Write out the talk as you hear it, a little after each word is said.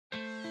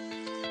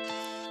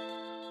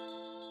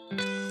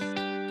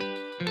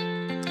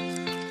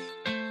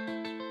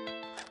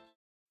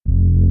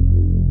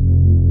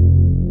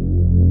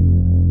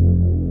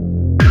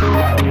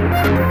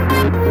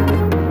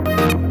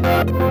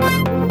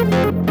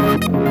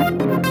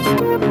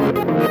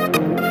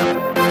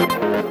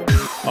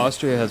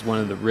Austria has one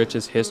of the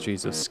richest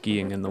histories of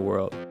skiing in the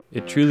world.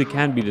 It truly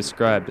can be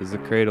described as the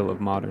cradle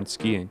of modern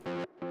skiing.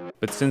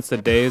 But since the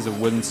days of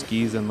wooden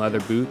skis and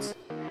leather boots,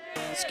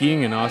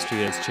 skiing in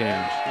Austria has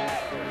changed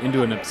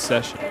into an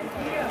obsession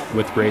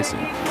with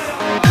racing.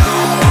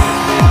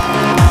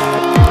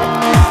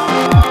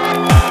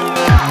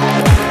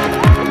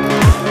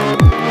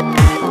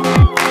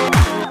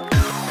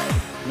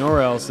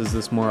 Nowhere else is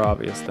this more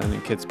obvious than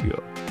in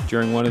Kitzbühel,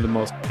 during one of the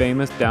most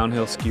famous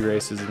downhill ski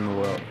races in the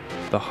world,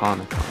 the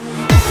Hahnenkamm.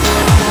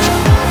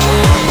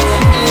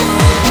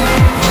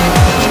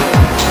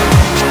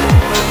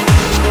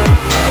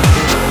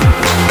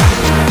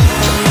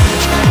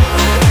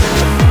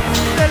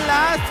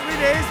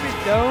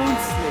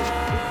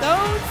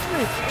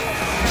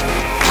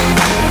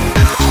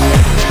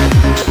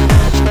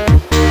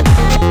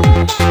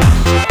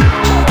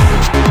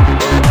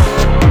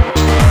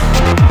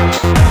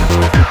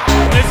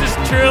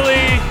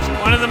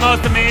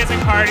 Most amazing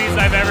parties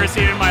I've ever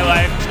seen in my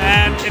life,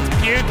 and it's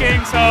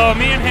puking, so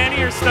me and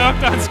Henny are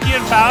stoked on ski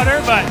and powder,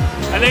 but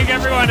I think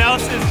everyone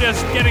else is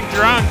just getting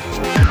drunk.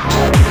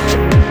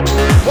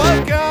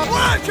 Welcome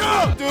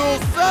to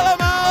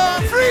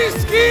Salomon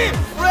Freeski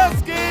and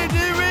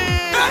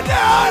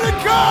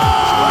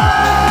Hahnenkamm!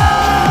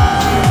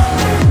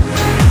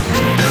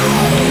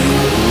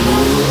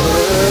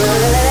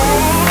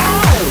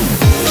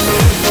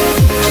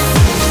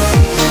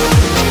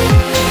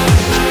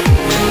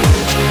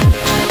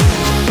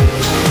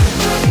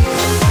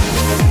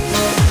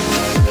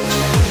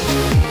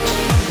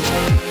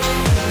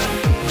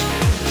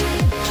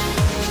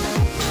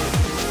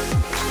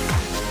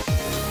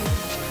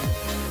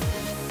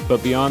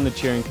 But beyond the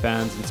cheering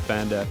fans and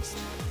spandex,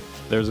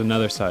 there's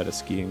another side of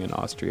skiing in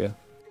Austria.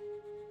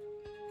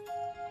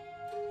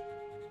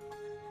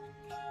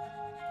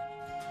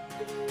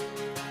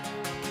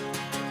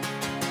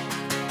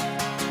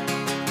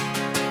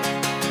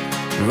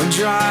 We'll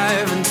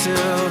drive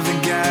until the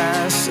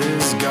gas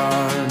is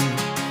gone.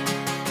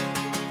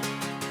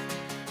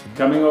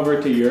 Coming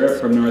over to Europe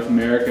from North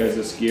America as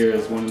a skier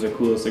is one of the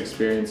coolest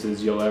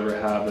experiences you'll ever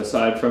have.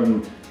 Aside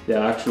from the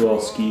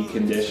actual ski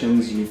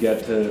conditions, you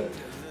get to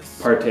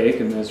partake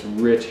in this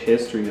rich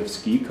history of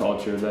ski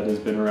culture that has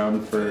been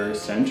around for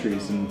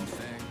centuries. And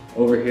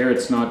over here,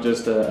 it's not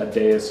just a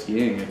day of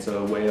skiing, it's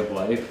a way of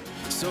life.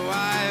 So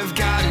I've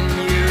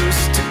gotten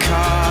used to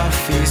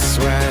coffee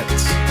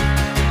sweats.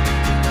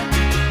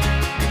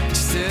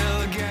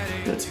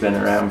 It's been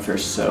around for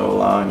so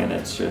long, and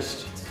it's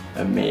just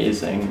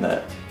amazing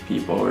that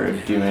people were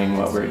doing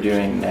what we're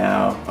doing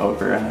now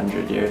over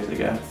 100 years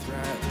ago.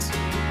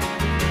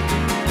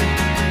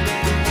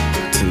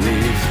 To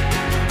leave.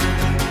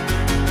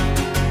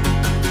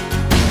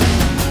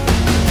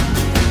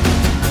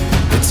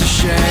 It's a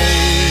shame.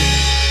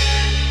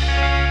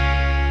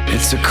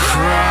 It's a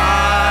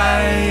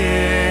crying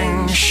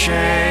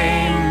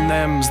shame.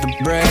 Them's the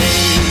breaks.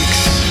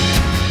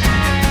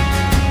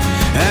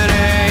 And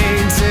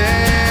ain't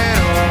it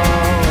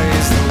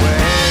always the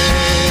way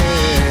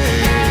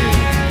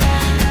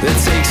that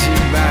takes you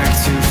back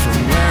to from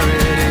where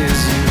it is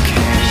you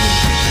came?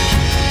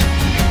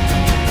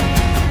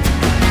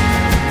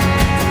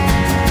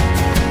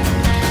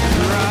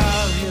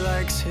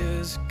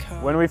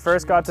 When we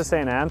first got to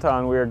St.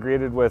 Anton, we were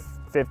greeted with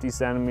 50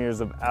 centimeters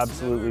of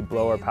absolutely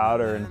blower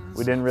powder, and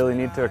we didn't really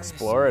need to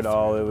explore it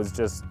all. It was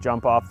just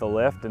jump off the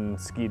lift and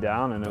ski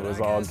down, and it was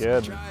all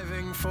good.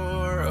 Driving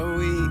for a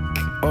week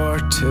or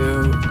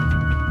two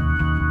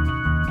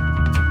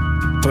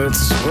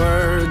puts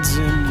words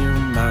in your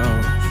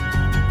mouth.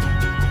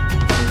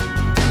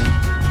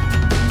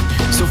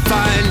 So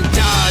find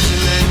Dodge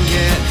and then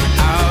get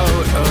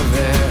out of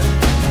it.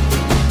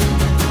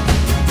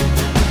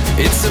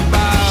 It's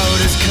about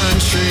as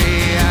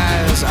country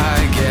as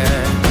I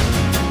get.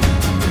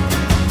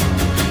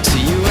 So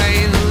you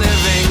ain't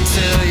living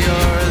till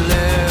you're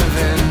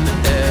living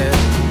it.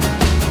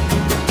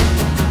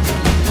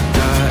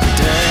 Not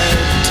dead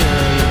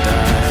till you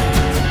die.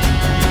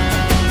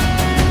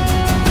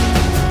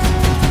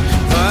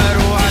 But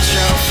watch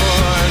out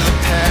for the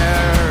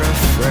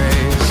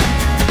paraphrase.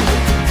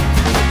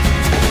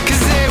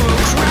 'Cause they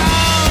will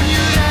crown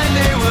you, then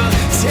they will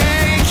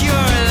take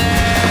your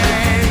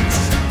legs.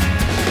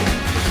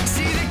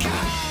 See the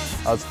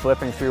cows. I was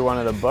flipping through one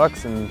of the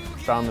books and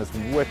found this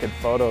wicked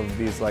photo of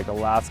these like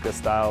Alaska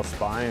style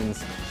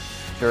spines.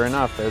 Sure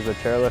enough, there's a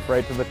chairlift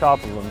right to the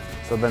top of them.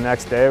 So the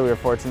next day we were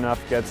fortunate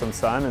enough to get some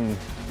sun and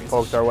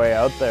poked our way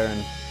out there,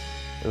 and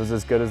it was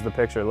as good as the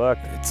picture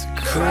looked. It's a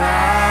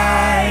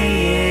crying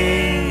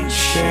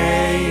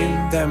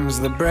shame. Them's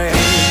the breaks.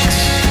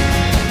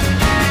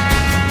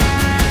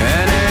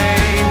 And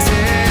ain't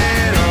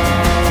it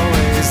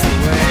always the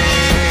way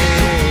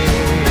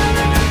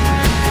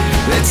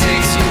that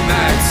takes you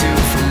back to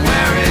from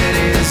where it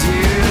is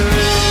you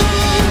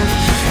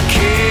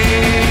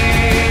came?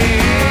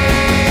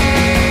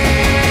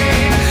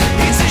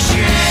 It's a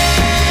shame.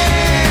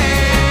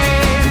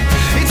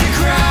 It's a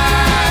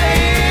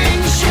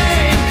crying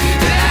shame.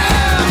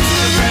 Them's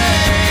the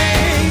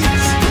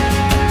breaks.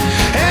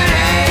 And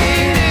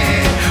ain't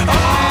it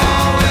all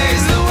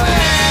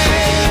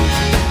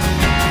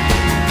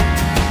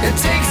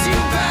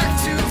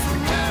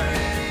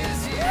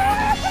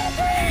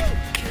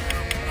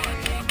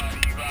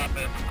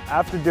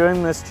After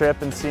doing this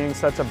trip and seeing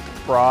such a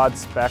broad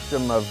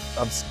spectrum of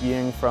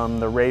skiing, from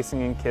the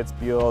racing in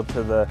Kitzbühel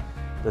to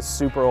the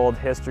super old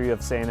history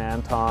of St.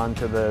 Anton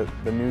to the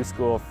new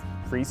school of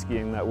free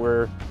skiing that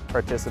we're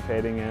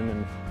participating in,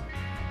 and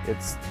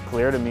it's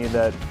clear to me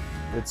that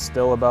it's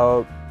still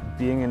about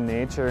being in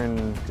nature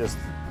and just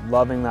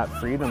loving that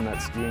freedom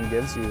that skiing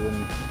gives you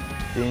and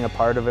being a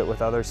part of it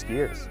with other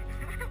skiers.